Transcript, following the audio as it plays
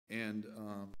And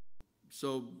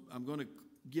so I'm going to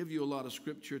give you a lot of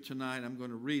scripture tonight. I'm going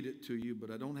to read it to you,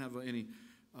 but I don't have any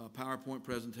PowerPoint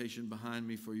presentation behind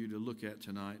me for you to look at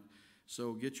tonight.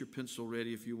 So get your pencil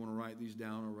ready if you want to write these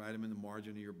down, or write them in the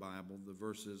margin of your Bible, the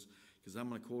verses, because I'm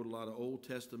going to quote a lot of Old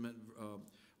Testament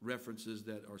references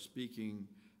that are speaking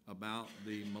about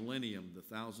the millennium, the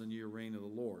 1,000-year reign of the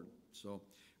Lord. So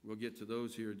we'll get to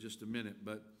those here in just a minute.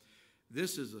 But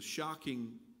this is a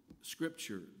shocking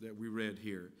scripture that we read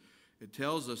here. It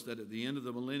tells us that at the end of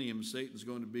the millennium, Satan's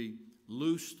going to be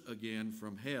loosed again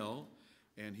from hell,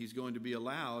 and he's going to be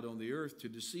allowed on the earth to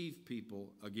deceive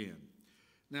people again.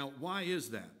 Now, why is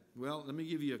that? Well, let me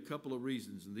give you a couple of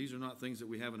reasons, and these are not things that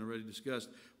we haven't already discussed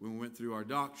when we went through our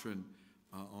doctrine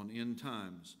on end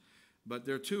times. But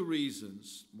there are two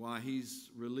reasons why he's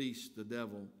released the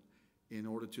devil in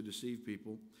order to deceive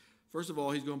people. First of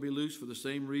all, he's going to be loose for the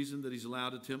same reason that he's allowed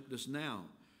to tempt us now,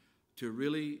 to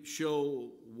really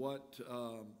show what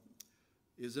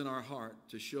is in our heart,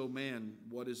 to show man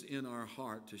what is in our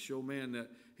heart, to show man that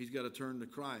he's got to turn to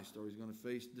Christ or he's going to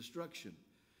face destruction.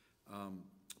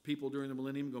 People during the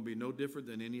millennium are going to be no different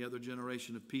than any other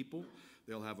generation of people.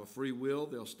 They'll have a free will.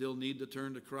 They'll still need to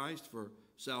turn to Christ for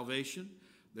salvation.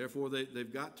 Therefore,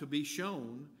 they've got to be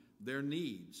shown their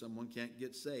need. Someone can't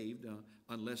get saved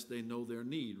unless they know their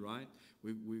need, right?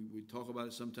 We talk about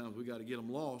it sometimes. We got to get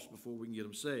them lost before we can get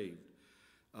them saved.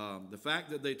 The fact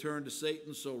that they turn to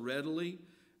Satan so readily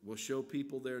will show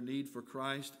people their need for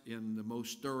Christ in the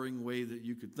most stirring way that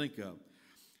you could think of.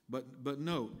 But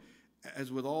note,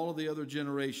 as with all of the other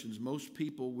generations, most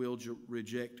people will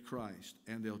reject Christ,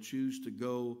 and they'll choose to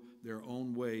go their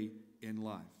own way in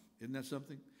life. Isn't that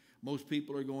something? Most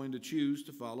people are going to choose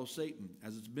to follow Satan,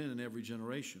 as it's been in every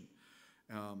generation.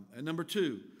 And number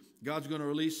two, God's going to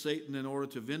release Satan in order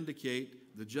to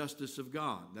vindicate the justice of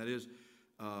God. That is,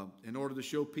 in order to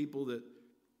show people that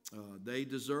they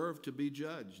deserve to be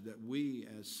judged, that we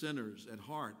as sinners at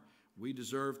heart, we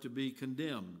deserve to be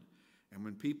condemned. And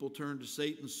when people turn to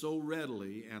Satan so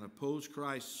readily and oppose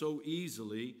Christ so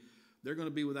easily, they're going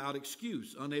to be without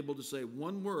excuse, unable to say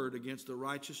one word against the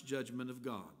righteous judgment of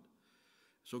God.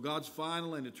 So God's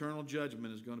final and eternal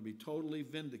judgment is going to be totally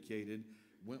vindicated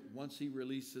once he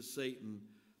releases Satan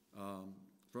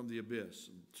from the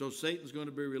abyss. So Satan's going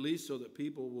to be released so that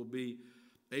people will be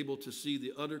able to see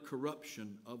the utter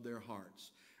corruption of their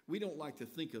hearts. We don't like to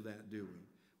think of that, do we?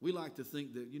 We like to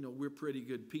think that, we're pretty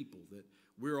good people, that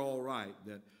we're all right,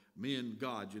 that me and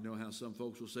God, you know how some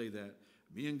folks will say that,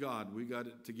 me and God, we got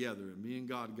it together, and me and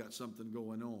God got something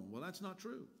going on. Well, that's not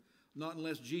true. Not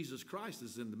unless Jesus Christ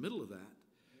is in the middle of that.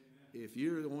 Amen. If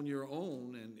you're on your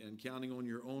own and counting on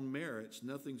your own merits,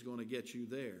 nothing's going to get you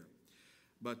there.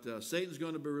 But Satan's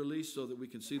going to be released so that we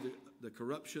can see the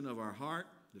corruption of our heart,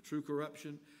 the true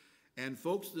corruption. And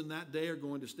folks in that day are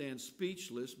going to stand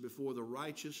speechless before the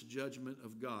righteous judgment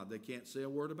of God. They can't say a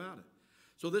word about it.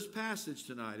 So this passage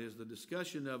tonight is the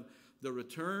discussion of the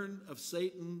return of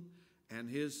Satan and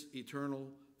his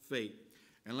eternal fate.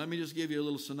 And let me just give you a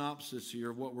little synopsis here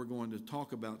of what we're going to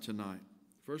talk about tonight.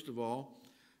 First of all,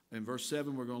 in verse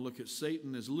 7, we're going to look at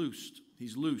Satan is loosed.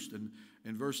 He's loosed. And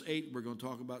in verse 8, we're going to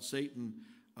talk about Satan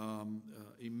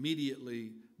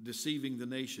immediately deceiving the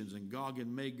nations. And Gog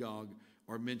and Magog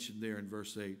are mentioned there in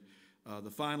verse 8.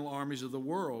 The final armies of the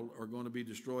world are going to be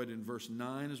destroyed in verse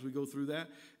 9 as we go through that.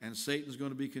 And Satan's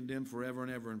going to be condemned forever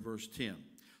and ever in verse 10.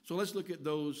 So let's look at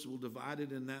those. We'll divide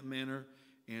it in that manner.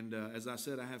 And as I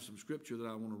said, I have some scripture that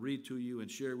I want to read to you and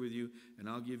share with you. And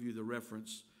I'll give you the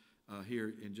reference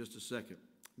here in just a second.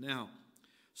 Now,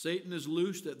 Satan is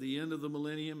loosed at the end of the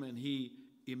millennium, and he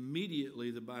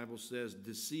immediately, the Bible says,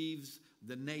 deceives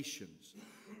the nations.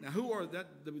 Now, who are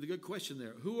that? The good question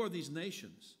there. Who are these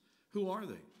nations? Who are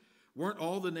they? Weren't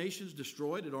all the nations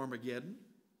destroyed at Armageddon?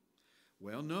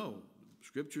 Well, no.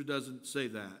 Scripture doesn't say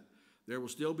that. There will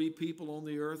still be people on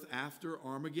the earth after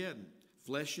Armageddon,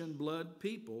 flesh and blood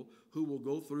people who will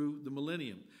go through the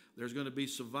millennium. There's going to be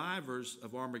survivors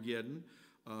of Armageddon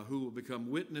who will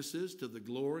become witnesses to the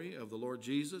glory of the Lord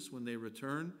Jesus when they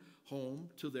return home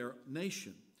to their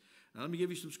nation. Now, let me give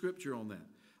you some scripture on that.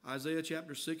 Isaiah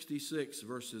chapter 66,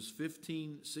 verses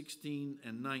 15, 16,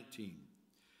 and 19.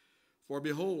 For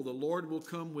behold, the Lord will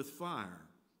come with fire,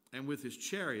 and with his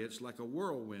chariots like a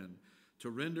whirlwind, to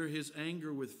render his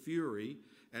anger with fury,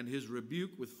 and his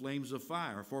rebuke with flames of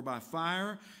fire. For by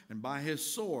fire and by his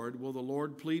sword will the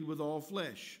Lord plead with all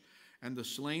flesh, and the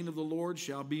slain of the Lord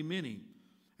shall be many.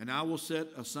 And I will set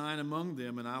a sign among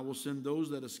them, and I will send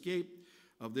those that escape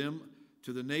of them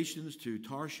to the nations, to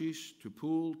Tarshish, to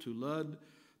Pul, to Lud,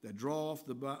 that draw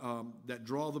the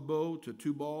bow to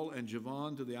Tubal and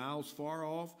Javan, to the isles far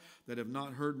off, that have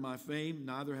not heard my fame,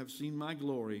 neither have seen my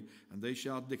glory, and they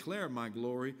shall declare my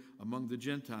glory among the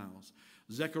Gentiles.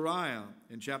 Zechariah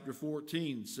in chapter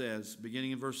 14 says,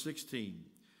 beginning in verse 16,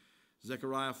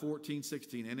 Zechariah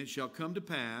 14:16, and it shall come to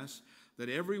pass that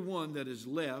every one that is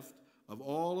left of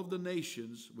all of the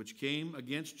nations which came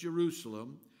against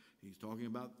Jerusalem, he's talking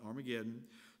about Armageddon,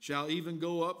 shall even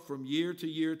go up from year to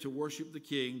year to worship the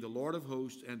King, the Lord of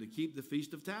hosts, and to keep the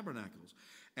Feast of Tabernacles.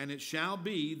 And it shall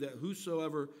be that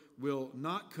whosoever will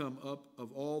not come up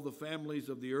of all the families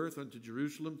of the earth unto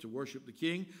Jerusalem to worship the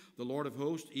King, the Lord of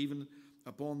hosts, even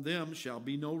upon them shall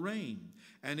be no rain.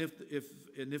 And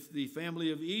if the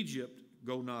family of Egypt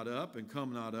go not up and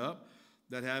come not up,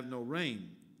 that have no rain,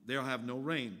 they'll have no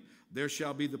rain. There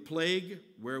shall be the plague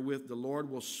wherewith the Lord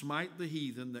will smite the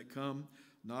heathen that come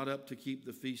not up to keep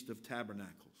the Feast of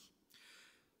Tabernacles.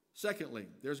 Secondly,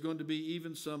 there's going to be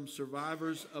even some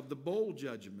survivors of the bowl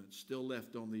judgment still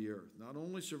left on the earth. Not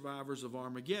only survivors of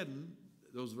Armageddon,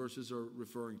 those verses are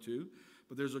referring to,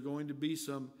 but there's going to be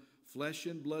some flesh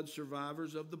and blood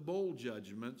survivors of the bowl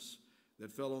judgments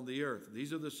that fell on the earth.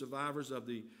 These are the survivors of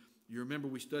you remember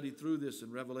we studied through this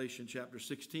in Revelation chapter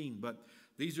 16, but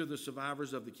these are the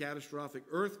survivors of the catastrophic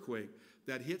earthquake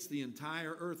that hits the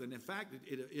entire earth. And in fact,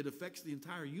 it affects the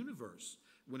entire universe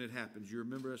when it happens. You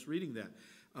remember us reading that.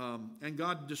 And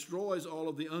God destroys all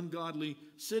of the ungodly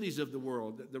cities of the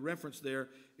world. The reference there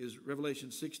is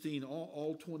Revelation 16,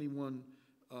 all 21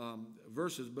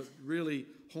 verses, but really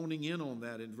honing in on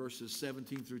that in verses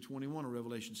 17 through 21 of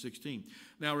Revelation 16.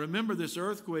 Now remember, this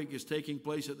earthquake is taking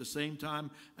place at the same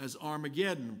time as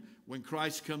Armageddon when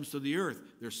Christ comes to the earth.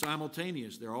 They're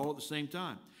simultaneous. They're all at the same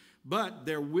time. But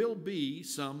there will be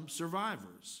some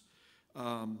survivors.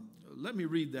 Let me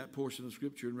read that portion of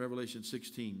Scripture in Revelation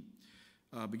 16,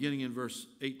 beginning in verse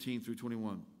 18 through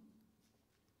 21.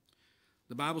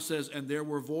 The Bible says, and there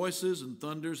were voices and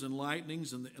thunders and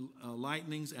lightnings,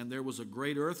 and there was a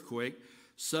great earthquake,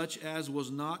 such as was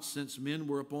not since men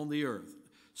were upon the earth.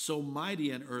 So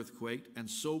mighty an earthquake, and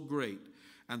so great.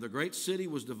 And the great city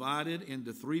was divided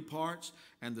into 3 parts,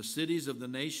 and the cities of the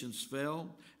nations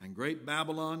fell. And great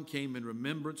Babylon came in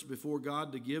remembrance before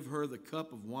God to give her the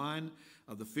cup of wine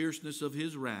of the fierceness of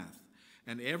his wrath.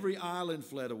 And every island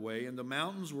fled away, and the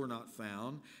mountains were not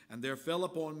found. And there fell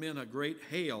upon men a great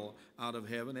hail out of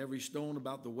heaven, every stone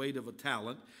about the weight of a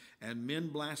talent. And men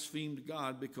blasphemed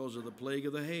God because of the plague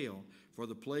of the hail, for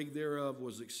the plague thereof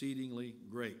was exceedingly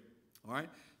great. All right,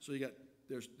 so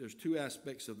there's 2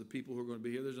 aspects of the people who are going to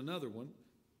be here. There's another one.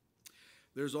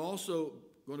 There's also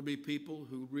going to be people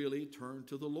who really turn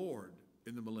to the Lord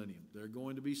in the millennium. They're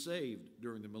going to be saved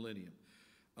during the millennium.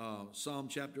 Psalm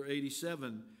chapter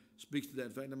 87 speaks to that. In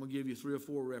fact, I'm going to give you 3 or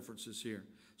 4 references here.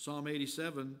 Psalm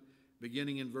 87,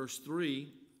 beginning in verse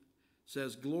 3,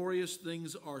 says, glorious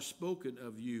things are spoken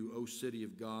of you, O city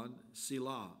of God,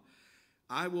 Selah.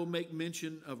 I will make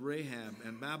mention of Rahab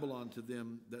and Babylon to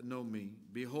them that know me.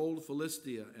 Behold,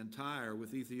 Philistia and Tyre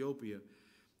with Ethiopia.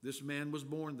 This man was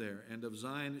born there, and of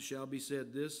Zion it shall be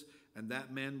said this, and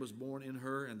that man was born in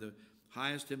her, and the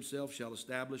highest himself shall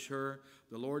establish her.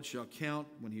 The Lord shall count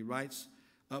when he writes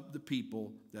up the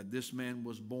people that this man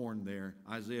was born there.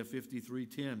 Isaiah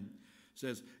 53:10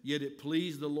 says, yet it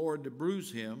pleased the Lord to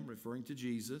bruise him, referring to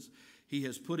Jesus. He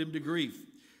has put him to grief.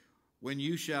 When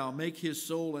you shall make his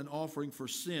soul an offering for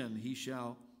sin, he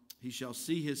shall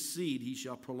see his seed, he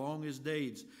shall prolong his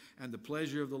days, and the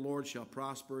pleasure of the Lord shall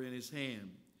prosper in his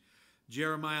hand.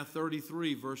 Jeremiah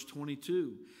 33, verse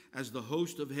 22, as the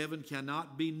host of heaven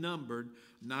cannot be numbered,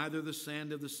 neither the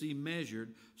sand of the sea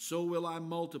measured, so will I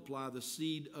multiply the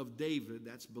seed of David,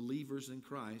 that's believers in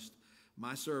Christ,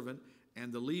 my servant,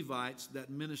 and the Levites that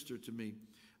minister to me.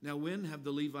 Now, when have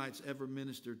the Levites ever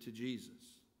ministered to Jesus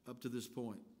up to this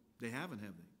point? They haven't,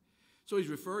 have they? So he's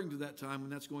referring to that time when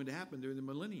that's going to happen during the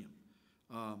millennium.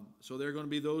 So there are going to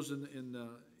be those in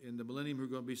the millennium who are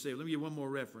going to be saved. Let me give one more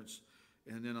reference,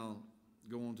 and then I'll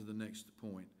go on to the next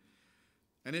point.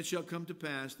 And it shall come to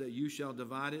pass that you shall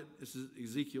divide it. This is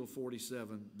Ezekiel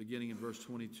 47, beginning in verse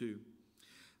 22.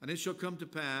 And it shall come to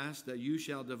pass that you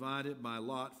shall divide it by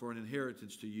lot for an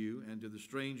inheritance to you and to the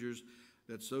strangers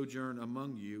that sojourn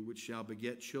among you, which shall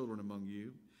beget children among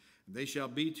you. And they shall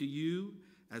be to you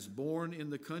as born in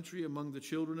the country among the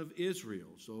children of Israel.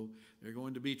 So they're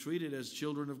going to be treated as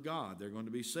children of God. They're going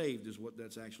to be saved, is what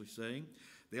that's actually saying.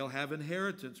 They'll have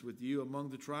inheritance with you among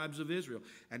the tribes of Israel.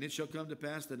 And it shall come to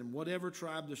pass that in whatever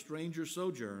tribe the stranger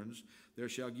sojourns, there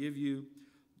shall you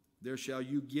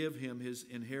give him his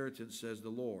inheritance, says the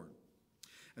Lord.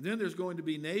 And then there's going to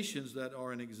be nations that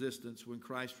are in existence when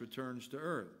Christ returns to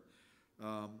earth.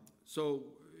 So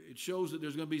it shows that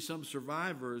there's going to be some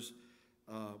survivors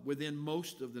within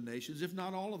most of the nations, if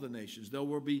not all of the nations. There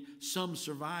will be some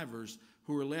survivors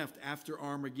who are left after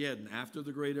Armageddon, after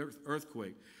the great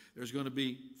earthquake. There's going to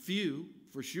be few,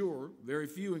 for sure, very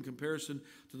few in comparison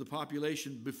to the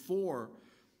population before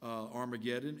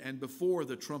Armageddon and before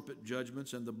the trumpet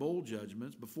judgments and the bowl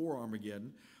judgments before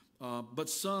Armageddon. But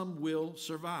some will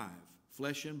survive,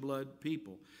 flesh and blood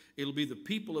people. It'll be the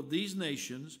people of these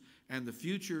nations and the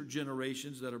future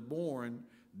generations that are born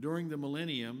during the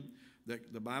millennium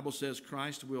that the Bible says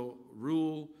Christ will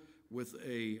rule with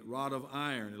a rod of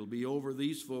iron. It'll be over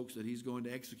these folks that he's going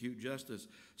to execute justice.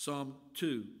 Psalm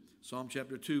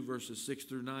chapter 2, verses 6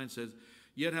 through 9 says,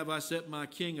 "Yet have I set my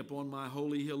king upon my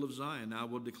holy hill of Zion. I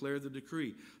will declare the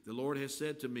decree. The Lord has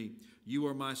said to me, you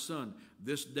are my son.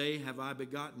 This day have I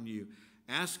begotten you.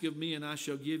 Ask of me, and I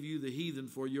shall give you the heathen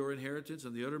for your inheritance,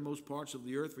 and the uttermost parts of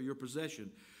the earth for your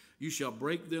possession. You shall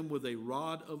break them with a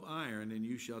rod of iron, and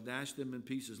you shall dash them in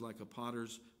pieces like a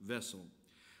potter's vessel."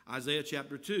 Isaiah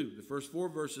chapter 2, the first 4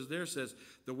 verses there says,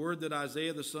 "The word that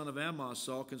Isaiah the son of Amoz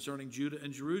saw concerning Judah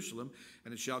and Jerusalem,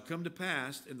 and it shall come to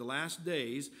pass in the last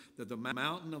days that the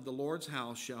mountain of the Lord's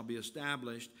house shall be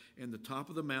established in the top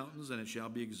of the mountains, and it shall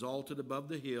be exalted above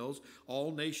the hills.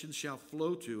 All nations shall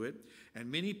flow to it,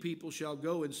 and many people shall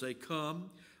go and say, Come,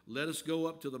 let us go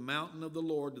up to the mountain of the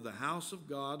Lord, to the house of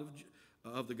God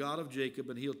of the God of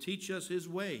Jacob, and he'll teach us his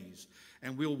ways,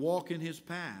 and we'll walk in his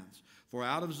paths. For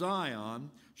out of Zion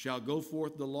shall go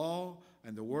forth the law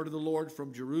and the word of the Lord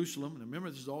from Jerusalem." And remember,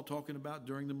 this is all talking about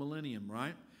during the millennium,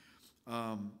 right?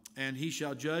 "And he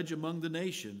shall judge among the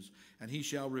nations, and he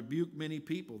shall rebuke many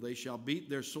people. They shall beat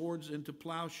their swords into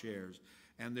plowshares,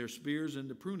 and their spears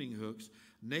into pruning hooks.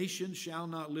 Nation shall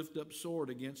not lift up sword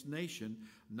against nation,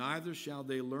 neither shall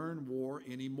they learn war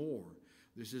anymore."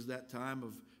 This is that time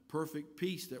of perfect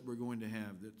peace that we're going to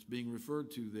have that's being referred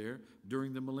to there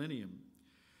during the millennium.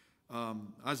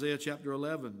 Isaiah chapter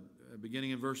 11, beginning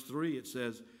in verse 3, it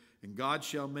says, "And God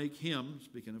shall make him,"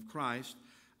 speaking of Christ,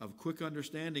 "of quick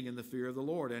understanding in the fear of the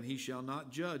Lord, and he shall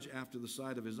not judge after the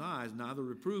sight of his eyes, neither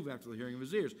reprove after the hearing of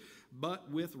his ears. But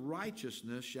with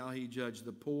righteousness shall he judge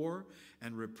the poor,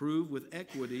 and reprove with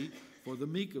equity for the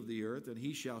meek of the earth. And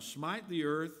he shall smite the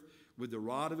earth with the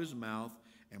rod of his mouth,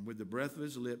 and with the breath of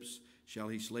his lips shall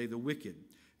he slay the wicked.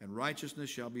 And righteousness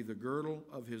shall be the girdle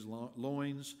of his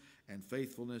loins, and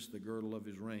faithfulness the girdle of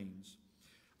his reins."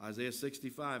 Isaiah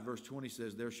 65, verse 20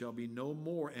 says, "There shall be no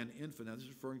more an infant." Now, this is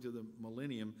referring to the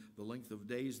millennium, the length of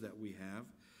days that we have.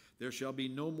 "There shall be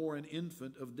no more an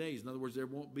infant of days." In other words, there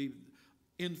won't be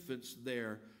infants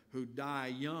there who die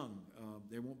young.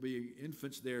 There won't be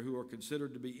infants there who are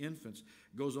considered to be infants.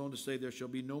 It goes on to say, "There shall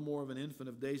be no more of an infant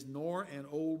of days, nor an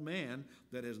old man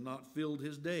that has not filled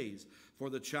his days. For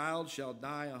the child shall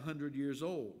die 100 years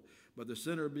old. But the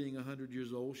sinner being 100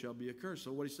 years old shall be accursed."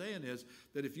 So what he's saying is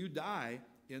that if you die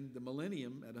in the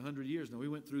millennium at 100 years, now we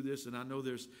went through this, and I know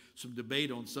there's some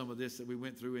debate on some of this that we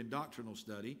went through in doctrinal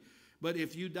study. But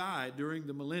if you die during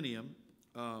the millennium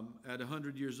at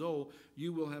 100 years old,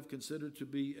 you will have considered to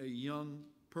be a young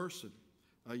person,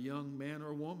 a young man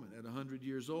or woman at 100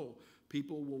 years old.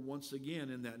 People will once again,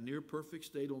 in that near perfect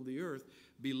state on the earth,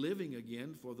 be living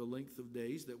again for the length of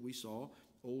days that we saw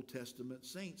Old Testament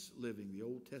saints living, the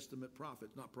Old Testament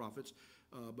prophets, not prophets,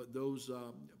 but those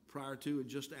prior to and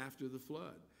just after the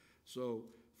flood. So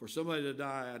for somebody to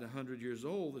die at 100 years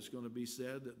old, it's going to be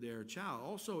said that they're a child.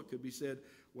 Also, it could be said,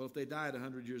 well, if they die at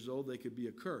 100 years old, they could be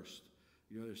accursed.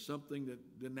 You know, there's something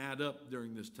that didn't add up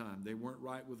during this time. They weren't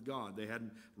right with God. They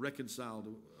hadn't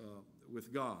reconciled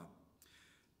with God.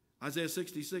 Isaiah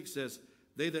 66 says,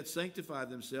 "They that sanctify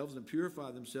themselves and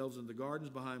purify themselves in the gardens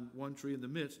behind one tree in the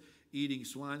midst, eating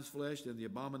swine's flesh, and the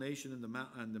abomination and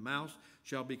the mouse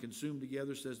shall be consumed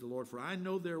together, says the Lord. For I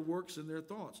know their works and their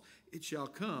thoughts. It shall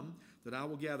come that I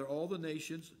will gather all the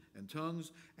nations and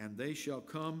tongues, and they shall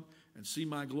come and see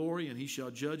my glory, and he shall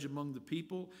judge among the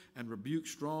people and rebuke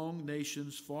strong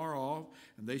nations far off,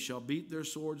 and they shall beat their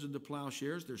swords into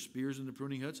plowshares, their spears into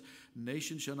pruning hooks.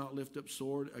 Nation shall not lift up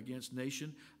sword against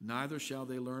nation, neither shall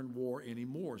they learn war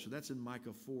anymore." So that's in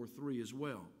Micah 4:3 as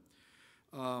well.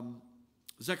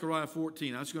 Zechariah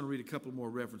 14. I'm just going to read a couple more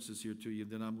references here to you,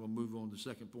 then I'm going to move on to the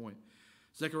second point.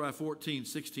 Zechariah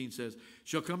 14:16 says,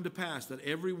 "Shall come to pass that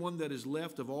everyone that is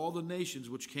left of all the nations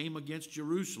which came against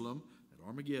Jerusalem," at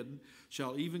Armageddon,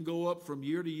 "shall even go up from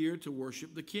year to year to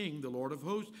worship the King, the Lord of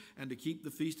hosts, and to keep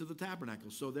the feast of the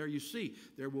tabernacles." So there you see,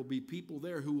 there will be people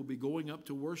there who will be going up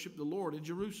to worship the Lord in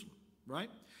Jerusalem,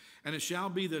 right? "And it shall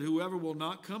be that whoever will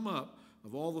not come up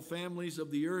of all the families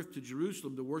of the earth to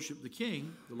Jerusalem to worship the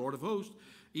King, the Lord of hosts,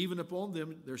 even upon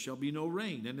them there shall be no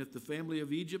rain. And if the family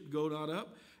of Egypt go not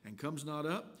up and comes not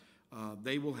up,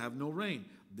 they will have no rain.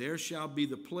 There shall be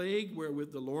the plague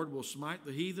wherewith the Lord will smite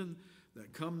the heathen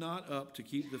that come not up to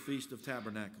keep the Feast of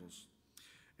Tabernacles.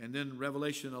 And then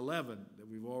Revelation 11, that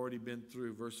we've already been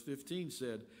through, verse 15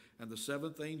 said, and the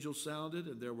seventh angel sounded,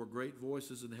 and there were great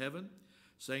voices in heaven,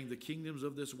 saying, the kingdoms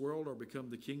of this world are become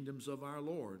the kingdoms of our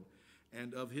Lord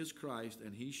and of his Christ,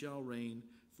 and he shall reign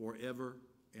forever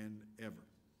and ever.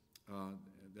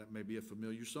 That may be a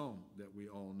familiar song that we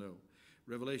all know.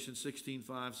 Revelation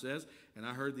 16:5 says, and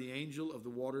I heard the angel of the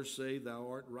waters say, thou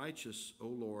art righteous, O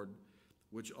Lord,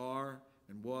 which are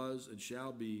and was and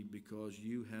shall be, because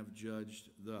you have judged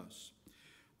thus.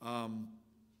 And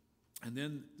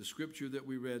then the scripture that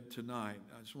we read tonight,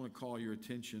 I just want to call your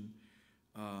attention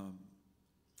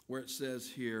where it says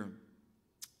here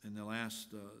in the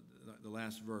last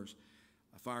verse,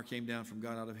 a fire came down from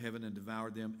God out of heaven and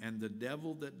devoured them, and the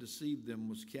devil that deceived them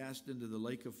was cast into the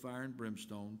lake of fire and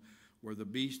brimstone, where the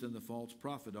beast and the false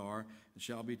prophet are, and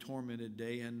shall be tormented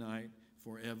day and night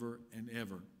forever and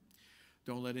ever.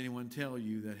 Don't let anyone tell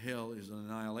you that hell is an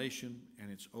annihilation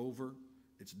and it's over,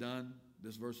 it's done.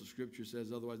 This verse of Scripture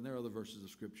says otherwise, and there are other verses of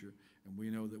Scripture, and we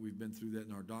know that we've been through that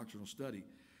in our doctrinal study.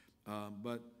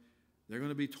 But they're going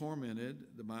to be tormented.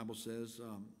 The Bible says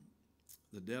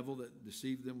the devil that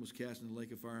deceived them was cast in the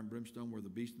lake of fire and brimstone, where the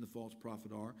beast and the false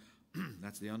prophet are.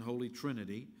 That's the unholy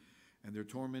trinity. And they're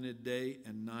tormented day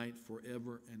and night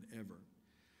forever and ever.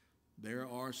 There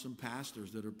are some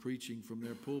pastors that are preaching from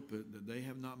their pulpit that they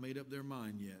have not made up their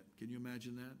mind yet. Can you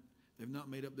imagine that? They've not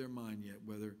made up their mind yet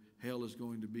whether hell is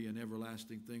going to be an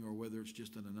everlasting thing or whether it's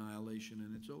just an annihilation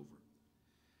and it's over.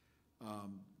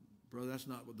 Brother, that's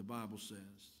not what the Bible says.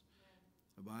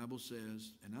 The Bible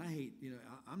says, and I hate,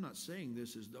 I'm not saying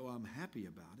this as though I'm happy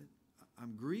about it.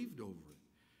 I'm grieved over it.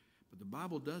 But the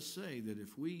Bible does say that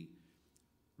if we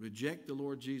reject the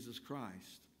Lord Jesus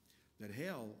Christ, that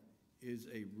hell is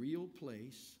a real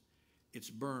place. It's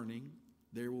burning.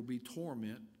 There will be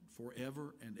torment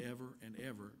forever and ever and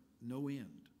ever, no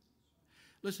end.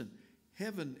 Listen,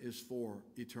 heaven is for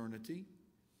eternity.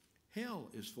 Hell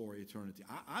is for eternity.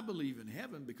 I believe in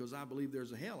heaven because I believe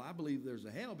there's a hell. I believe there's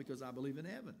a hell because I believe in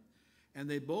heaven. And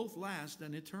they both last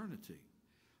an eternity.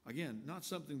 Again, not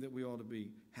something that we ought to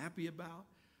be happy about,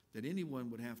 that anyone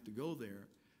would have to go there,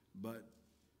 but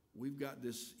we've got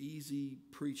this easy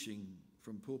preaching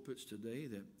from pulpits today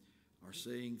that are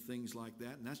saying things like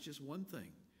that, and that's just one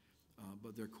thing.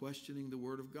 But they're questioning the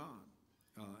Word of God.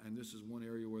 And this is one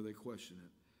area where they question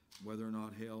it, whether or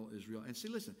not hell is real. And see,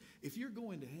 listen, if you're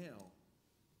going to hell,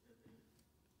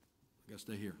 I got to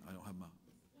stay here. I don't have my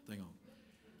thing on.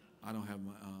 I don't have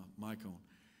my mic on.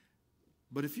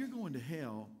 But if you're going to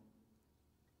hell,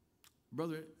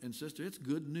 brother and sister, it's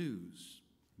good news.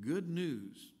 Good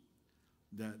news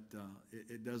that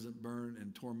it doesn't burn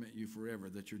and torment you forever,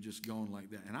 that you're just gone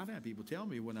like that. And I've had people tell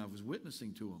me when I was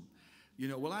witnessing to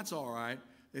them, well, that's all right.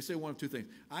 They say one of two things.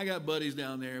 I got buddies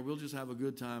down there. We'll just have a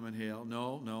good time in hell.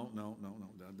 No.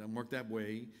 That doesn't work that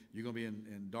way. You're going to be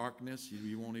in darkness.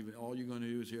 You won't even, all you're going to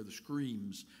do is hear the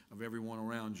screams of everyone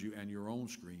around you and your own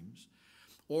screams.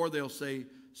 Or they'll say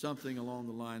something along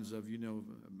the lines of,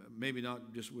 maybe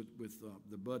not just with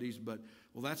the buddies, but,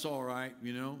 well, that's all right,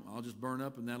 I'll just burn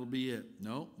up and that'll be it.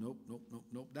 Nope.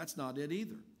 That's not it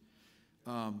either.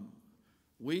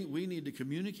 We need to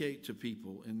communicate to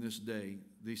people in this day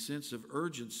the sense of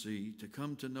urgency to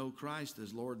come to know Christ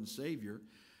as Lord and Savior.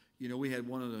 We had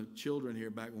one of the children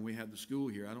here back when we had the school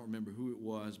here. I don't remember who it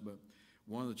was, but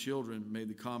one of the children made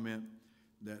the comment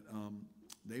that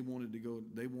they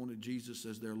wanted Jesus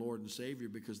as their Lord and Savior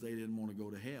because they didn't want to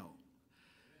go to hell.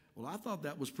 Well, I thought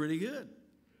that was pretty good.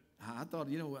 I thought,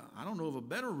 I don't know of a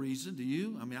better reason. Do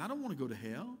you? I don't want to go to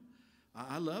hell.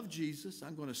 I love Jesus.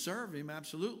 I'm going to serve him,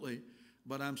 absolutely.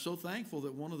 But I'm so thankful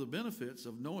that one of the benefits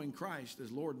of knowing Christ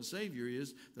as Lord and Savior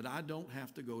is that I don't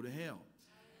have to go to hell.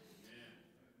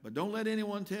 But don't let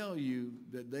anyone tell you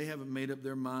that they haven't made up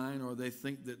their mind or they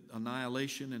think that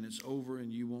annihilation and it's over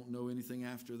and you won't know anything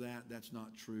after that. That's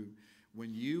not true.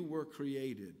 When you were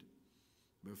created,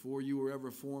 before you were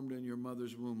ever formed in your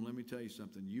mother's womb, let me tell you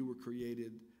something. You were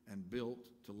created and built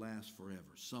to last forever,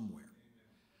 somewhere.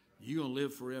 You're going to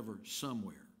live forever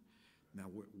somewhere. Now,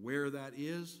 where that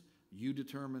is, you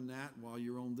determine that while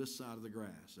you're on this side of the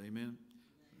grass. Amen?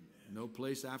 No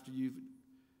place after you've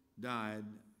died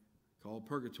called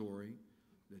purgatory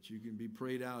that you can be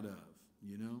prayed out of,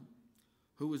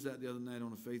 Who was that the other night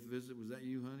on a faith visit? Was that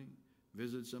you, honey?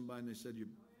 Visited somebody and they said,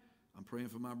 I'm praying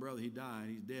for my brother. He died.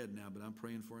 He's dead now, but I'm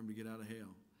praying for him to get out of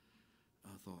hell.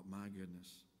 I thought, my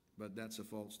goodness. But that's a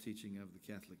false teaching of the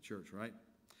Catholic Church, right?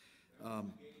 That was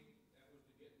to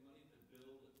get money to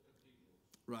build a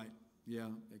cathedral. Right, yeah.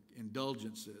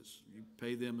 Indulgences. You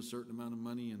pay them a certain amount of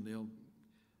money and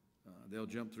they'll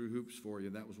jump through hoops for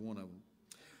you. That was one of them.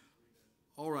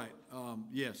 All right,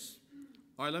 yes.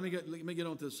 All right, let me get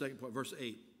on to the second point, verse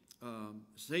 8.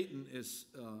 Satan is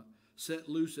set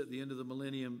loose at the end of the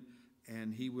millennium,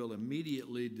 and he will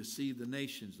immediately deceive the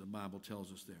nations, the Bible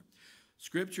tells us there.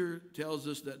 Scripture tells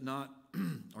us that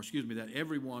that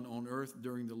everyone on earth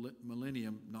during the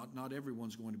millennium, not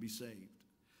everyone's going to be saved.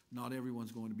 Not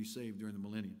everyone's going to be saved during the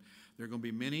millennium. There are going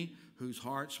to be many whose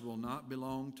hearts will not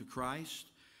belong to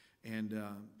Christ. And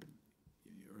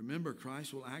remember,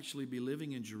 Christ will actually be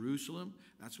living in Jerusalem.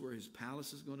 That's where his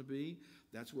palace is going to be.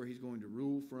 That's where he's going to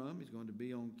rule from. He's going to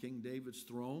be on King David's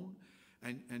throne.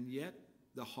 And yet,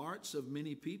 the hearts of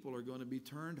many people are going to be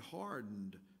turned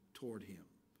hardened toward him.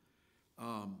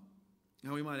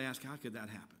 Now, we might ask, how could that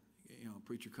happen?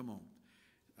 Preacher, come on.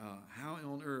 How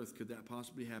on earth could that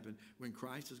possibly happen when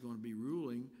Christ is going to be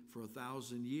ruling for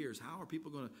 1,000 years? How are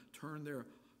people going to turn their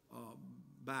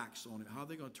backs on it? How are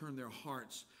they going to turn their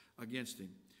hearts against him?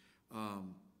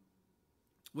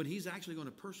 When he's actually going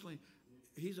to personally,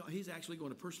 he's actually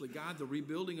going to personally guide the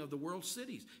rebuilding of the world's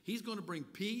cities. He's going to bring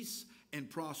peace and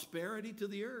prosperity to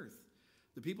the earth.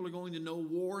 The people are going to know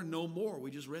war no more. We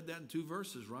just read that in 2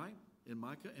 verses, right? In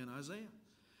Micah and Isaiah.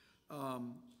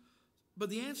 But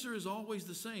the answer is always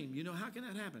the same. How can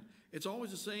that happen? It's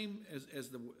always the same as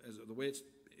the way it's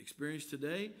experienced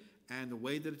today and the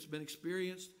way that it's been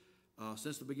experienced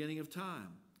since the beginning of time.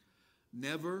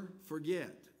 Never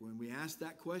forget, when we ask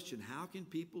that question, how can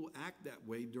people act that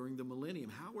way during the millennium?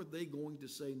 How are they going to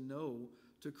say no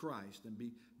to Christ and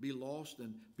be lost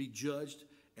and be judged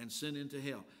and sent into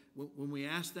hell? When we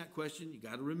ask that question, you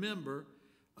got to remember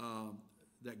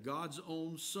that God's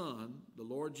own Son, the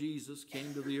Lord Jesus,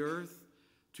 came to the earth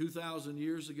 2,000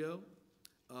 years ago,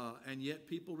 and yet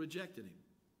people rejected him.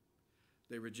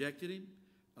 They rejected him.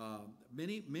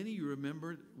 Many you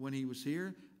remember when he was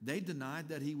here, they denied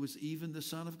that he was even the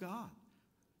Son of God,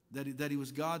 that he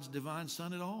was God's divine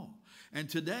Son at all. And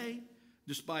today,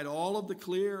 despite all of the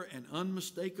clear and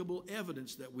unmistakable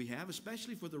evidence that we have,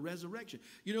 especially for the resurrection,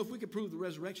 if we could prove the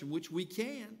resurrection, which we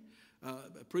can,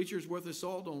 a preacher's worth his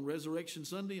salt on Resurrection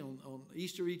Sunday, on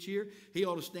Easter each year, he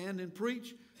ought to stand and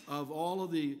preach of all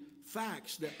of the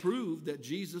facts that prove that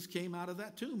Jesus came out of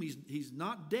that tomb. He's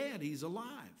not dead, he's alive.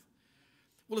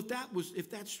 Well, if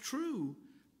that's true,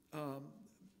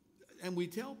 and we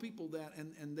tell people that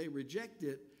and they reject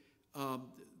it,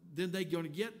 then they're going to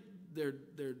get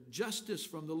their justice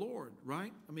from the Lord,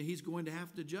 right? I mean, he's going to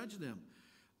have to judge them.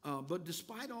 But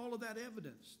despite all of that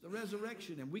evidence, the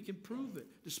resurrection, and we can prove it,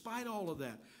 despite all of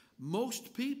that,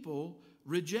 most people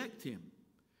reject him.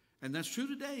 And that's true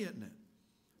today, isn't it?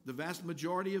 The vast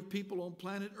majority of people on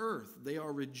planet Earth, they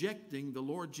are rejecting the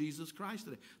Lord Jesus Christ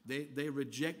today. They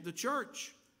reject the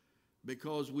church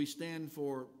because we stand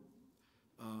for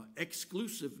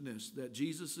exclusiveness, that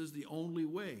Jesus is the only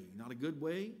way. Not a good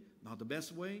way, not the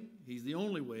best way. He's the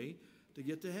only way to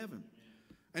get to heaven.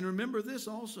 And remember this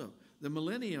also. The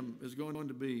millennium is going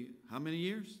to be how many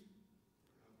years?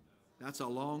 That's a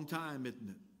long time, isn't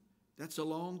it? That's a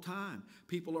long time.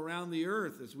 People around the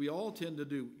earth, as we all tend to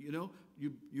do,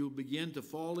 you'll begin to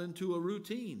fall into a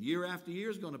routine. Year after year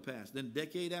is going to pass. Then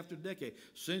decade after decade,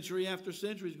 century after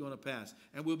century is going to pass.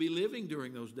 And we'll be living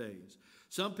during those days.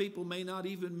 Some people may not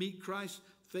even meet Christ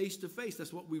face to face.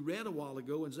 That's what we read a while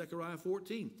ago in Zechariah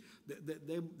 14.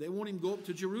 They won't even go up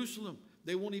to Jerusalem.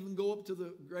 They won't even go up to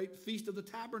the great Feast of the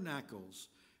Tabernacles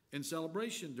in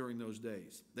celebration during those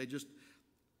days.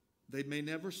 They may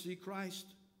never see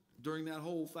Christ during that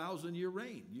whole 1,000-year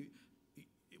reign.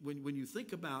 When you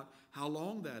think about how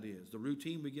long that is, the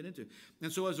routine we get into.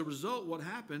 And so as a result, what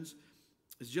happens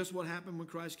is just what happened when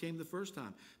Christ came the first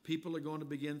time. People are going to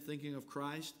begin thinking of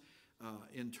Christ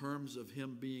in terms of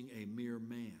him being a mere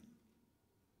man.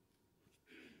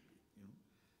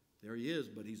 There he is,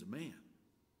 but he's a man.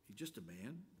 He's just a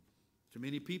man. To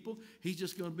many people, he's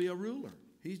just going to be a ruler.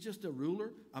 He's just a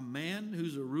ruler, a man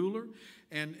who's a ruler.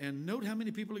 And note how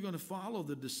many people are going to follow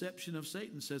the deception of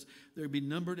Satan. It says they'll be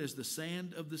numbered as the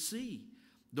sand of the sea,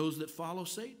 those that follow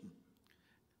Satan.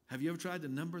 Have you ever tried to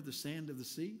number the sand of the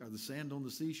sea or the sand on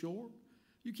the seashore?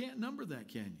 You can't number that,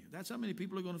 can you? That's how many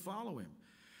people are going to follow him.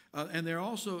 And they're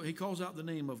also, he calls out the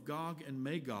name of Gog and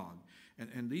Magog.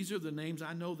 And these are the names.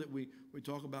 I know that we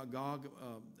talk about Gog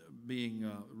being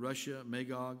Russia,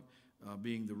 Magog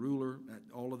being the ruler.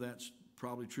 All of that's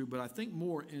probably true. But I think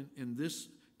more in this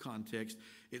context,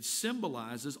 it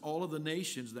symbolizes all of the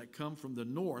nations that come from the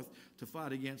north to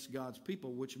fight against God's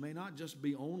people, which may not just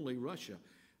be only Russia.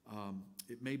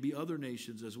 It may be other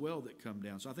nations as well that come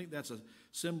down. So I think that's a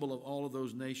symbol of all of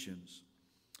those nations.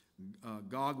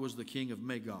 Gog was the king of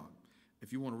Magog.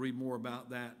 If you want to read more about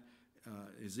that,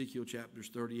 Ezekiel chapters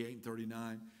 38 and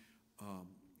 39,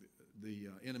 the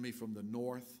enemy from the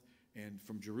north and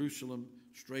from Jerusalem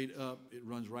straight up, it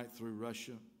runs right through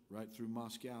Russia, right through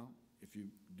Moscow, if you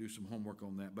do some homework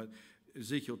on that. But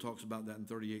Ezekiel talks about that in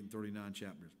 38 and 39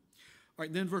 chapters. All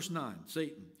right, then verse 9,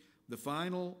 Satan. The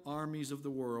final armies of the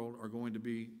world are going to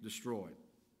be destroyed.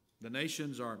 The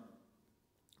nations are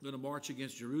going to march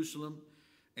against Jerusalem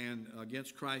and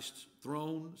against Christ's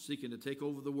throne, seeking to take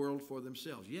over the world for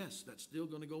themselves. Yes, that's still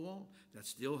going to go on. That's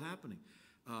still happening.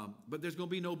 But there's going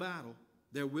to be no battle.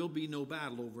 There will be no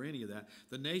battle over any of that.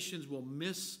 The nations will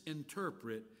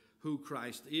misinterpret who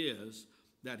Christ is,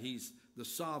 that he's the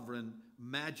sovereign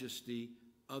majesty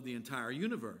of the entire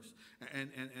universe.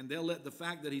 And they'll let the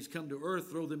fact that he's come to earth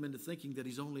throw them into thinking that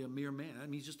he's only a mere man. I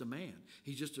mean, he's just a man.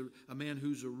 He's just a man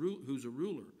who's a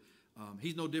ruler.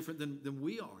 He's no different than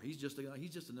we are. He's just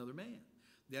another man.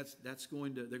 They're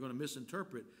going to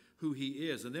misinterpret who he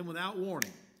is. And then without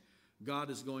warning,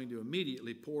 God is going to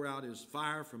immediately pour out his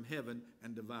fire from heaven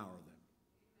and devour them.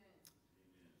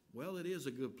 Amen. Well, it is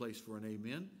a good place for an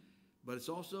amen, but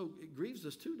it grieves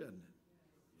us too, doesn't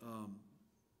it?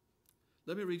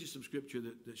 Let me read you some scripture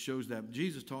that shows that.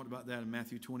 Jesus talked about that in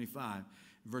Matthew 25,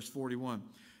 verse 41.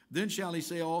 Then shall he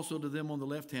say also to them on the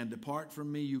left hand, Depart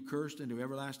from me, you cursed, into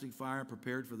everlasting fire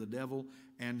prepared for the devil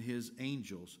and his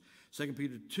angels. 2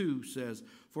 Peter 2 says,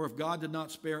 For if God did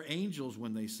not spare angels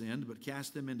when they sinned, but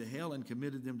cast them into hell and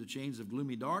committed them to chains of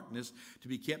gloomy darkness to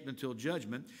be kept until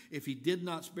judgment, if he did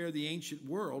not spare the ancient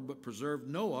world, but preserved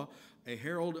Noah, a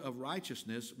herald of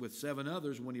righteousness, with 7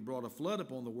 others when he brought a flood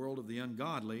upon the world of the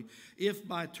ungodly, if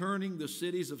by turning the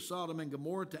cities of Sodom and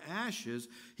Gomorrah to ashes,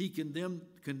 he condemned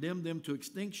them to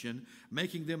extinction,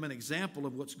 making them an example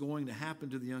of what's going to happen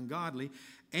to the ungodly,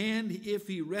 and if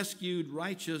he rescued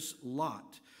righteous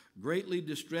Lot, greatly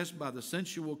distressed by the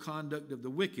sensual conduct of the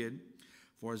wicked,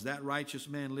 for as that righteous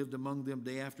man lived among them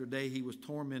day after day, he was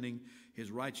tormenting his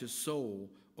righteous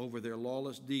soul over their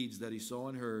lawless deeds that he saw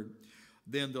and heard,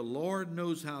 then the Lord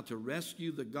knows how to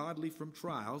rescue the godly from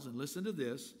trials, and listen to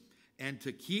this, and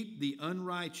to keep the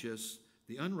unrighteous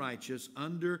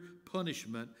under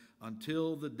punishment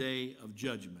until the day of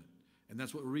judgment. And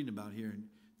that's what we're reading about here, and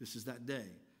this is that day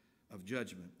of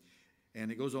judgment. And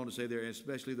it goes on to say there,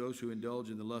 especially those who indulge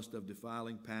in the lust of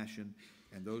defiling passion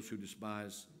and those who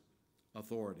despise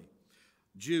authority.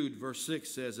 Jude, verse 6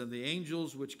 says, And the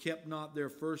angels which kept not their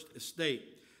first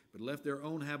estate, but left their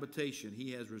own habitation,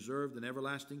 he has reserved in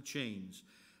everlasting chains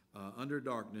under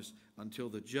darkness until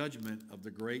the judgment of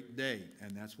the great day.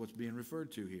 And that's what's being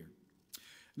referred to here.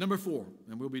 Number 4,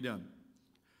 and we'll be done.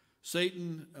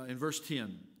 Satan, in verse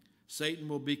 10, Satan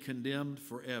will be condemned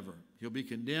forever. He'll be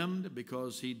condemned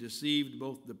because he deceived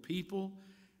both the people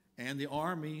and the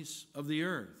armies of the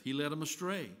earth. He led them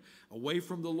astray, away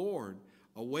from the Lord,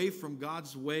 away from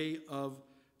God's way of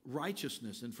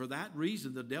righteousness. And for that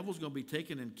reason, the devil's going to be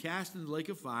taken and cast in the lake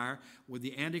of fire with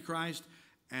the Antichrist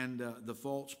and the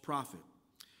false prophet.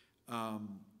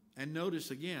 And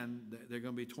notice again, they're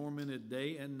going to be tormented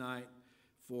day and night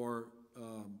for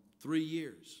 3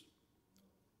 years.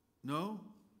 No?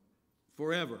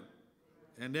 Forever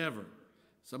and ever.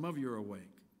 Some of you are awake.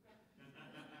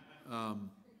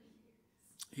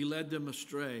 He led them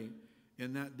astray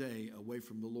in that day away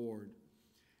from the Lord.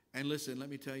 And listen, let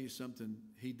me tell you something.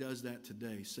 He does that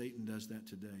today. Satan does that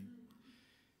today.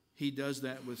 He does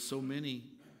that with so many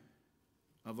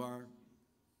of our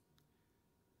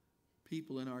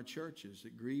people in our churches.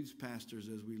 It grieves pastors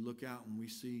as we look out and we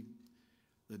see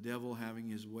the devil having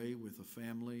his way with a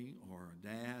family or a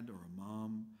dad or a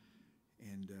mom.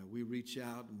 And we reach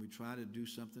out and we try to do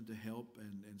something to help,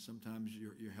 and sometimes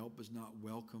your help is not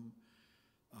welcome.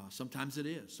 Sometimes it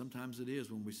is. Sometimes it is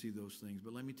when we see those things.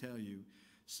 But let me tell you,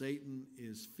 Satan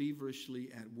is feverishly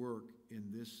at work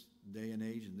in this day and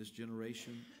age, in this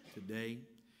generation today,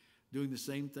 doing the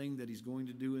same thing that he's going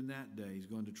to do in that day. He's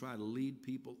going to try to lead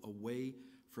people away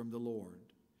from the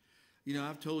Lord. You know,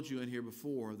 I've told you in here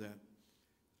before that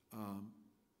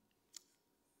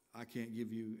I can't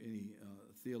give you any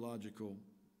theological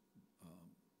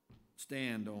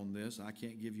stand on this. I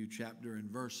can't give you chapter and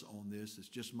verse on this. It's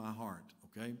just my heart,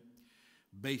 okay?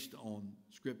 Based on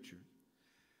Scripture.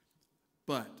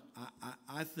 But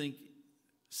I think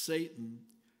Satan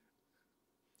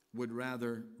would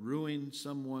rather ruin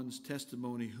someone's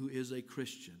testimony who is a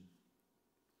Christian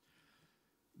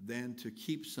than to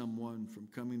keep someone from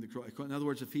coming to the cross. In other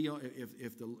words, if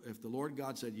the Lord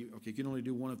God said, you can only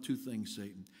do one of two things,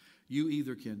 Satan. You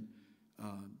either can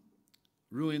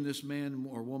ruin this man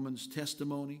or woman's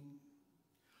testimony,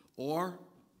 or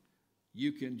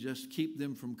you can just keep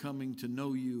them from coming to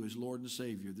know you as Lord and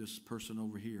Savior, this person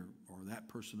over here or that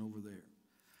person over there.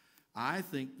 I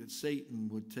think that Satan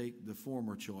would take the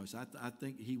former choice. I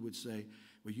think he would say,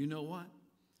 well, you know what?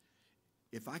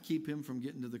 If I keep him from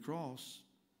getting to the cross,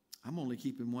 I'm only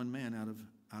keeping one man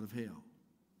out of hell.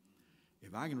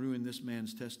 If I can ruin this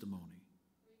man's testimony,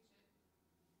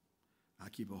 I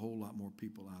keep a whole lot more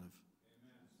people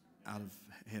out of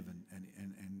heaven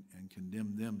and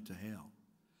condemn them to hell.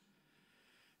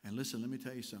 And listen, let me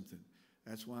tell you something.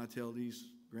 That's why I tell these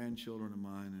grandchildren of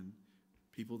mine and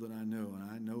people that I know, and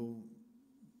I know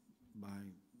by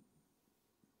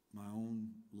my own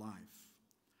life,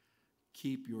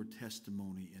 keep your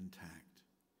testimony intact.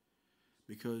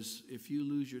 Because if you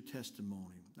lose your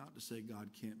testimony, not to say God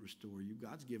can't restore you,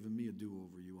 God's given me a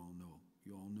do-over, you all know.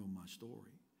 You all know my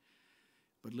story.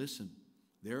 But listen,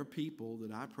 there are people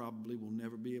that I probably will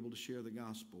never be able to share the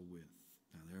gospel with.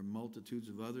 Now, there are multitudes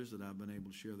of others that I've been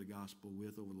able to share the gospel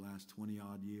with over the last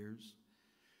 20-odd years.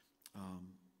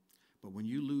 But when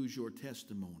you lose your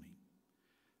testimony,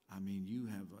 I mean, you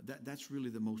have that's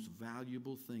really the most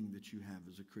valuable thing that you have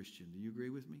as a Christian. Do you agree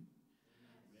with me?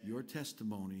 Amen. Your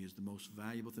testimony is the most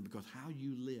valuable thing, because how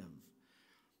you live,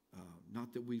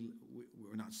 not that we're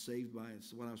not saved by it.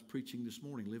 It's what I was preaching this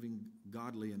morning, living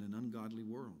godly in an ungodly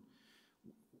world.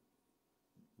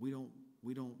 We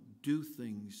don't do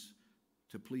things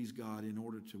to please God in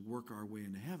order to work our way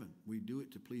into heaven. We do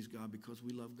it to please God because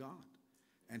we love God.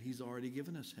 And He's already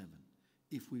given us heaven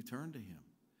if we turn to Him.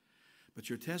 But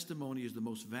your testimony is the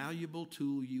most valuable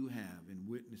tool you have in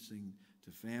witnessing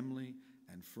to family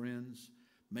and friends.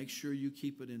 Make sure you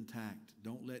keep it intact.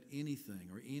 Don't let anything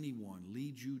or anyone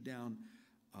lead you down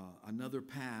another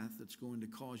path that's going to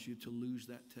cause you to lose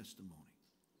that testimony.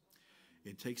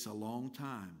 It takes a long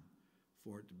time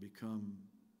for it to become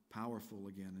powerful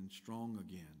again and strong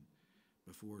again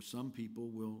before some people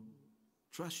will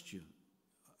trust you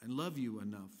and love you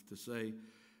enough to say,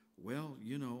 well,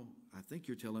 you know, I think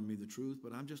you're telling me the truth,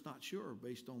 but I'm just not sure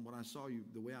based on what I saw you,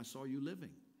 the way I saw you living.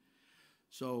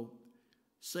 So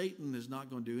Satan is not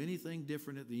going to do anything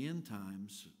different at the end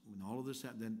times when all of this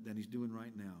happens than he's doing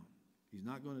right now. He's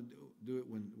not going to do it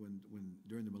when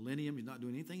during the millennium. He's not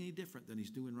doing anything any different than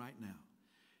he's doing right now.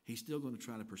 He's still going to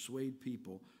try to persuade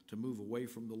people to move away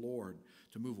from the Lord,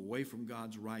 to move away from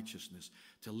God's righteousness,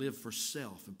 to live for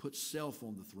self and put self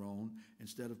on the throne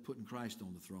instead of putting Christ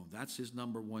on the throne. That's his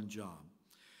number one job.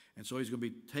 And so he's going to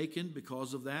be taken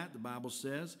because of that. The Bible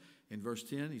says in verse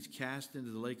 10, he's cast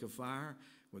into the lake of fire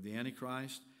with the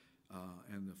Antichrist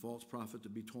and the false prophet to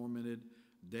be tormented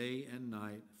day and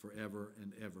night forever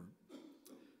and ever.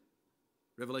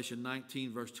 Revelation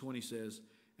 19 verse 20 says,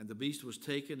 and the beast was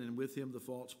taken, and with him the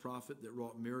false prophet that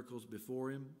wrought miracles before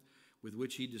him, with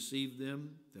which he deceived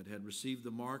them that had received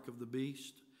the mark of the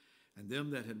beast, and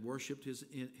them that had worshipped his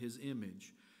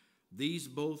image. These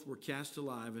both were cast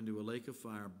alive into a lake of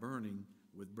fire, burning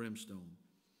with brimstone.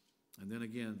 And then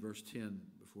again, verse 10,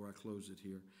 before I close it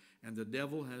here. And the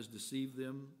devil has deceived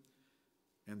them,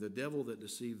 and the devil that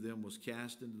deceived them was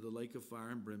cast into the lake of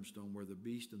fire and brimstone, where the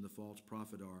beast and the false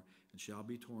prophet are, and shall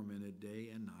be tormented day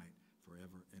and night,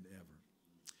 forever and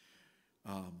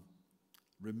ever.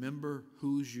 Remember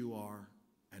whose you are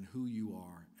and who you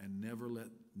are, and never let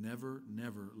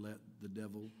the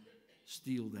devil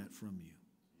steal that from you.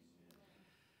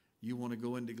 You want to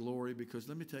go into glory, because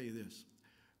let me tell you this.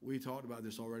 We talked about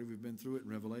this already. We've been through it in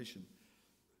Revelation.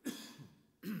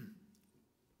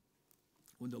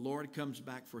 When the Lord comes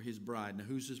back for his bride. Now,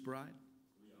 who's his bride?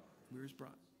 We're his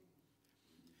bride.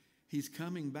 He's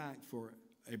coming back for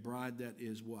a bride that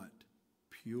is what?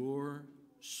 Pure,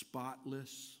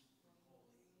 spotless,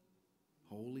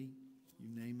 holy, you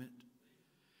name it.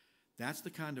 That's the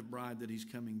kind of bride that he's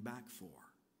coming back for.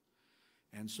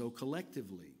 And so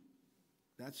collectively,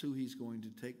 that's who he's going to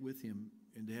take with him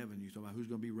into heaven. You talk about who's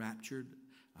going to be raptured.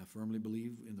 I firmly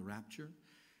believe in the rapture.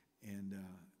 And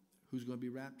who's going to be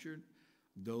raptured?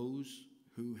 Those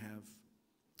who have,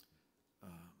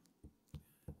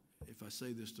 if I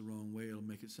say this the wrong way, it'll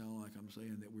make it sound like I'm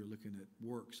saying that we're looking at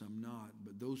works. I'm not.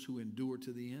 But those who endure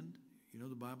to the end, you know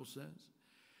the Bible says.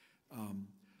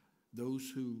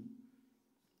 Those who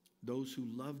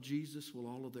love Jesus with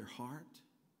all of their heart.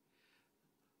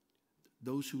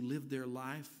 Those who live their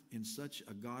life in such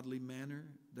a godly manner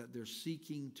that they're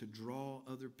seeking to draw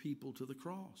other people to the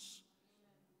cross.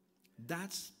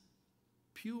 That's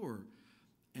pure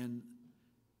and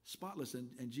spotless.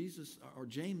 And Jesus, or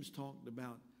James, talked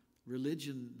about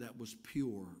religion that was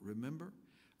pure, remember?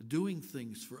 Doing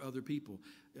things for other people.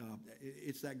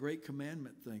 It's that great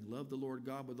commandment thing. Love the Lord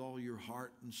God with all your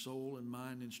heart and soul and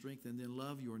mind and strength, and then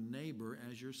love your neighbor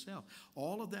as yourself.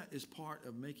 All of that is part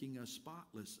of making us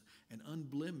spotless and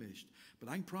unblemished. But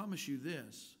I can promise you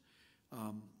this,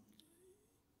 and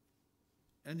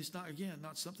it's not, again,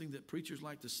 not something that preachers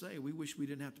like to say. We wish we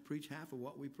didn't have to preach half of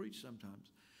what we preach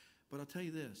sometimes. But I'll tell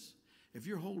you this, if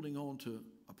you're holding on to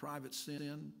a private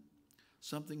sin,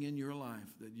 something in your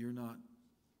life that you're not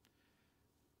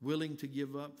willing to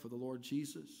give up for the Lord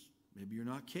Jesus, maybe you're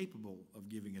not capable of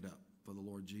giving it up for the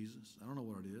Lord Jesus. I don't know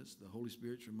what it is. The Holy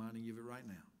Spirit's reminding you of it right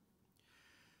now.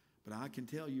 But I can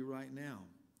tell you right now,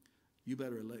 you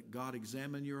better let God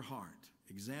examine your heart,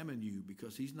 examine you,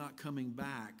 because he's not coming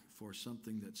back for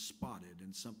something that's spotted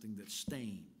and something that's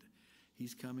stained.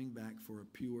 He's coming back for a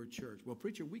pure church. Well,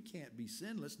 preacher, we can't be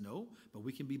sinless. No, but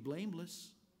we can be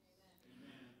blameless.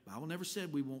 Amen. The Bible never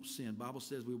said we won't sin. The Bible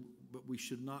says we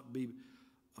should not be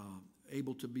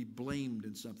able to be blamed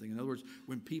in something. In other words,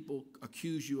 when people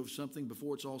accuse you of something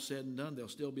before it's all said and done, they'll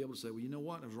still be able to say, well, you know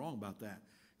what? I was wrong about that,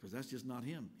 because that's just not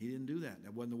him. He didn't do that.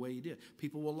 That wasn't the way he did.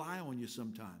 People will lie on you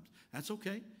sometimes. That's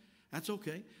okay. That's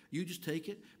okay. You just take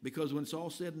it, because when it's all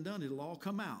said and done, it'll all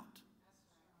come out.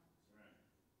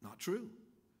 Not true.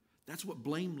 That's what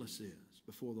blameless is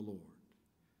before the Lord.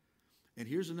 And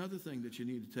here's another thing that you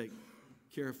need to take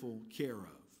careful care of.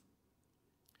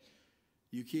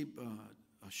 You keep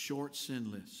a short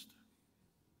sin list.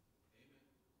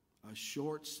 A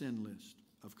short sin list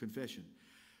of confession.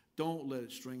 Don't let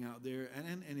it string out there.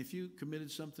 And if you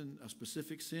committed something, a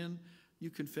specific sin, you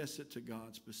confess it to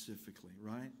God specifically,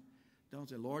 right? Don't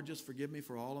say, Lord, just forgive me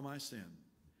for all of my sin.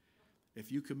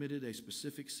 If you committed a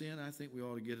specific sin, I think we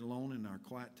ought to get alone in our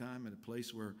quiet time at a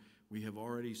place where we have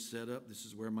already set up. This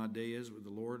is where my day is with the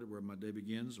Lord, where my day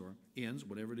begins or ends,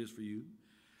 whatever it is for you.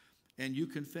 And you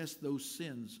confess those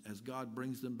sins as God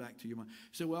brings them back to your mind.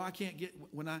 You say, well, I can't get,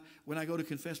 when I go to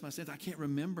confess my sins, I can't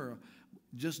remember.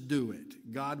 Just do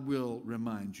it. God will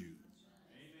remind you.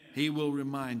 Amen. He will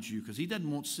remind you, because he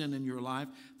doesn't want sin in your life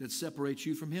that separates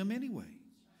you from him anyway.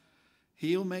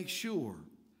 He'll make sure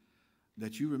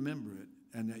that you remember it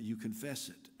and that you confess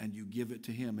it and you give it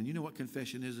to him. And you know what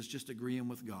confession is? It's just agreeing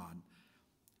with God.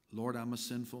 Lord, I'm a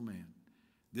sinful man.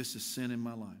 This is sin in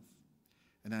my life,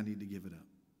 and I need to give it up.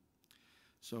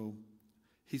 So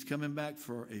he's coming back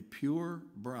for a pure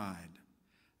bride,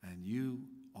 and you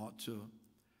ought to,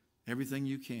 everything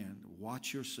you can,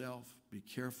 watch yourself, be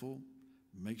careful,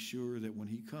 make sure that when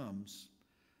he comes,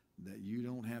 that you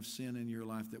don't have sin in your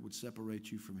life that would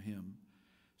separate you from him,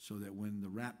 so that when the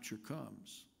rapture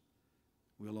comes,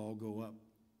 we'll all go up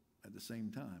at the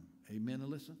same time. Amen,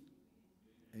 Alyssa?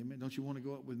 Amen. Don't you want to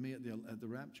go up with me at the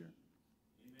rapture?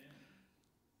 Amen.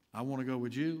 I want to go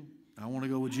with you. I want to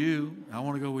go with you. I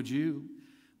want to go with you.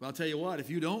 But I'll tell you what, if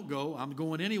you don't go, I'm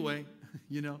going anyway.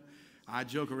 You know, I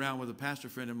joke around with a pastor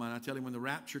friend of mine. I tell him, when the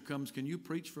rapture comes, can you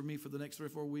preach for me for the next 3 or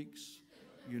 4 weeks?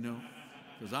 You know,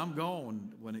 because I'm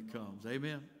going when it comes.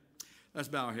 Amen. Let's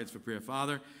bow our heads for prayer.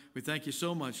 Father, we thank you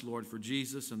so much, Lord, for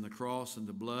Jesus and the cross and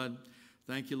the blood.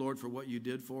 Thank you, Lord, for what you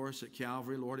did for us at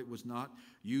Calvary. Lord, it was not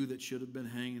you that should have been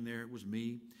hanging there. It was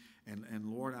me. And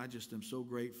Lord, I just am so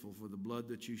grateful for the blood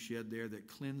that you shed there that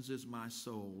cleanses my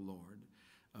soul, Lord,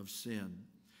 of sin.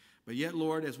 But yet,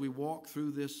 Lord, as we walk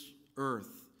through this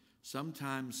earth,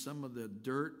 sometimes some of the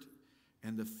dirt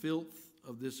and the filth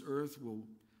of this earth will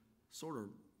sort of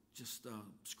just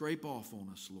scrape off on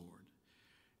us, Lord.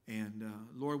 And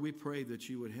Lord, we pray that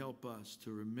you would help us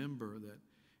to remember that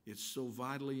it's so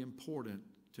vitally important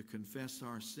to confess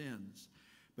our sins.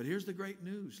 But here's the great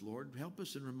news, Lord. Help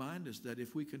us and remind us that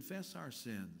if we confess our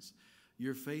sins,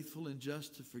 you're faithful and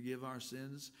just to forgive our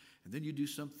sins. And then you do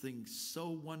something so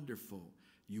wonderful.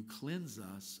 You cleanse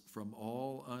us from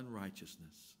all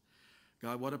unrighteousness.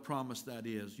 God, what a promise that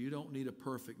is. You don't need a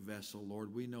perfect vessel,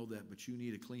 Lord. We know that, but you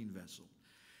need a clean vessel.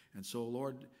 And so,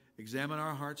 Lord, examine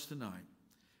our hearts tonight.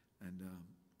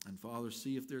 And Father,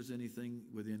 see if there's anything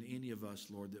within any of us,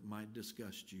 Lord, that might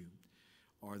disgust you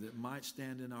or that might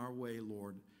stand in our way,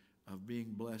 Lord, of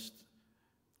being blessed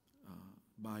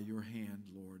by your hand,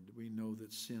 Lord. We know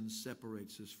that sin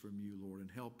separates us from you, Lord, and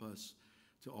help us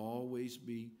to always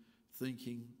be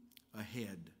thinking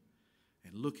ahead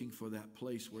and looking for that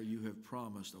place where you have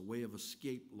promised a way of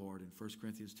escape, Lord, in 1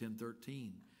 Corinthians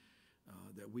 10:13.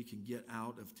 That we can get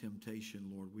out of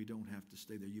temptation, Lord. We don't have to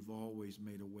stay there. You've always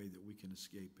made a way that we can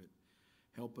escape it.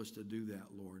 Help us to do that,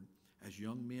 Lord, as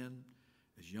young men,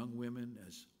 as young women,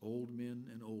 as old men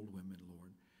and old women,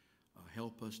 Lord.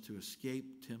 Help us to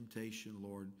escape temptation,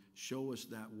 Lord. Show us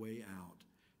that way out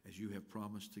as you have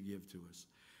promised to give to us.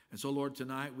 And so, Lord,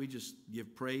 tonight we just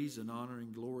give praise and honor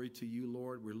and glory to you,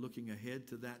 Lord. We're looking ahead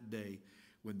to that day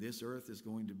when this earth is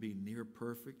going to be near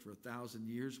perfect for 1,000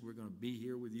 years. We're going to be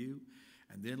here with you.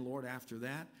 And then, Lord, after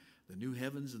that, the new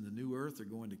heavens and the new earth are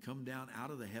going to come down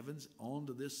out of the heavens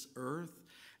onto this earth.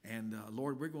 And,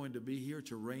 Lord, we're going to be here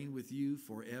to reign with you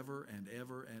forever and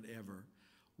ever and ever.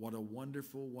 What a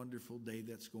wonderful, wonderful day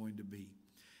that's going to be.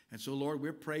 And so, Lord,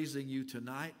 we're praising you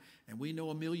tonight, and we know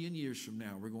 1,000,000 years from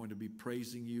now we're going to be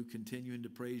praising you, continuing to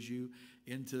praise you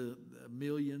into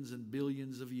millions and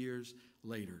billions of years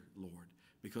later, Lord,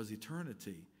 because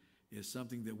eternity is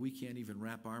something that we can't even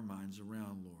wrap our minds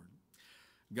around, Lord.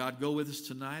 God, go with us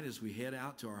tonight as we head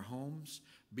out to our homes.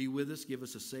 Be with us. Give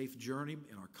us a safe journey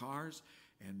in our cars.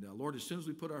 And, Lord, as soon as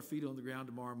we put our feet on the ground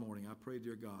tomorrow morning, I pray,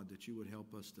 dear God, that you would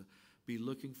help us to be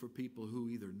looking for people who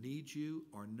either need you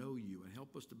or know you, and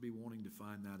help us to be wanting to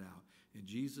find that out. In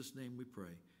Jesus' name we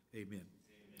pray. Amen. Amen.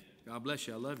 God bless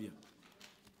you. I love you.